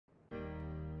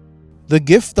The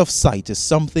gift of sight is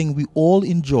something we all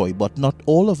enjoy, but not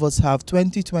all of us have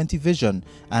 20/20 vision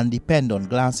and depend on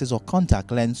glasses or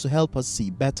contact lens to help us see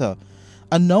better.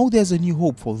 And now there's a new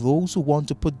hope for those who want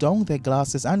to put down their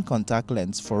glasses and contact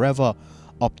lens forever.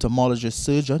 Ophthalmologist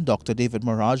surgeon Dr. David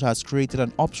Maraj has created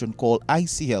an option called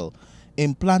ICL,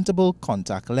 implantable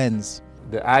contact lens.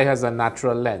 The eye has a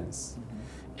natural lens.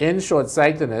 In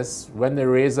short-sightedness, when the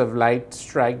rays of light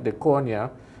strike the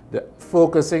cornea, the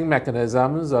focusing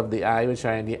mechanisms of the eye, which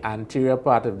are in the anterior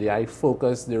part of the eye,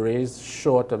 focus the rays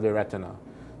short of the retina.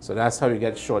 So that's how you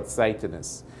get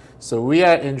short-sightedness. So we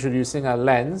are introducing a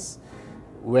lens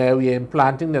where we are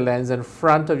implanting the lens in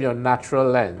front of your natural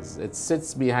lens. It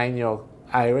sits behind your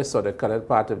iris or the colored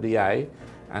part of the eye,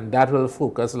 and that will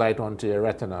focus light onto your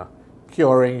retina,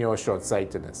 curing your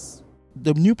short-sightedness.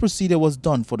 The new procedure was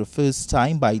done for the first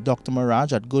time by Dr.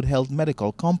 Maraj at Good Health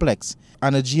Medical Complex,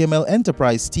 and a GML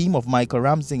Enterprise team of Michael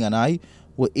Ramsingh and I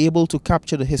were able to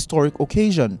capture the historic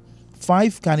occasion.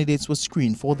 5 candidates were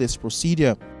screened for this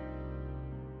procedure.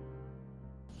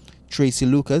 Tracy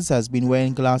Lucas has been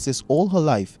wearing glasses all her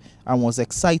life and was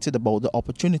excited about the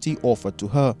opportunity offered to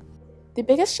her. The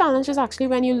biggest challenge is actually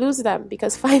when you lose them,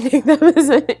 because finding them is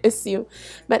an issue.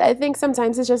 But I think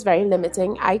sometimes it's just very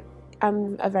limiting.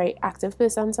 I'm a very active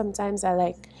person. Sometimes I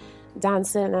like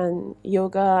dancing and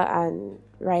yoga and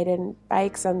riding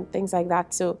bikes and things like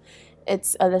that. So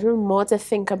it's a little more to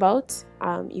think about,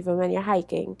 even when you're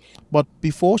hiking. But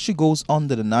before she goes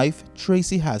under the knife,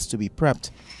 Tracy has to be prepped.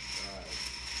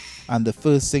 And the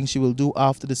first thing she will do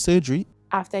after the surgery,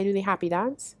 after I do the happy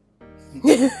dance,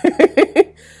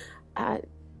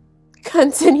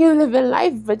 continue living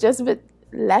life, but just with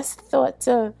less thought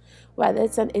to whether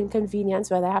it's an inconvenience,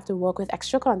 whether I have to work with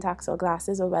extra contacts or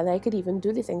glasses, or whether I could even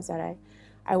do the things that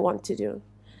I want to do.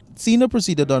 Seeing the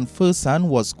procedure done firsthand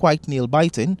was quite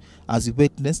nail-biting as he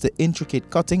witnessed the intricate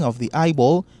cutting of the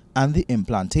eyeball and the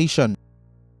implantation.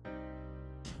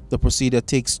 The procedure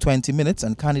takes 20 minutes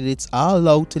and candidates are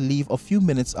allowed to leave a few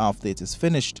minutes after it is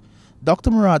finished.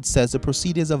 Dr. Murad says the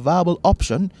procedure is a viable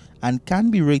option and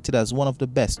can be rated as one of the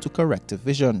best to corrective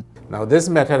vision. Now, this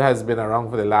method has been around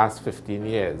for the last 15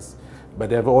 years, but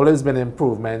there have always been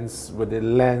improvements with the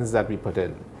lens that we put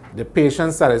in. The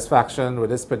patient satisfaction with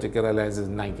this particular lens is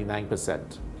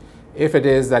 99%. If it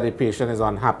is that the patient is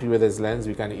unhappy with his lens,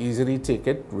 we can easily take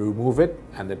it, remove it,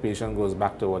 and the patient goes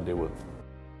back to what they were.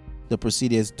 The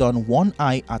procedure is done one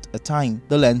eye at a time.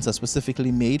 The lens are specifically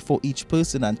made for each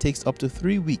person and takes up to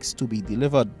 3 weeks to be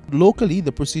delivered. Locally,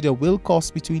 the procedure will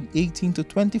cost between $18,000 to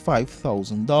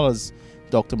 $25,000.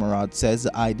 Dr. Murad says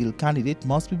the ideal candidate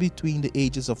must be between the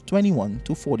ages of 21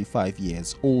 to 45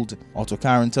 years old. Otto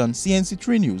Carrington,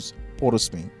 CNC3 News, Port of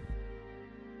Spain.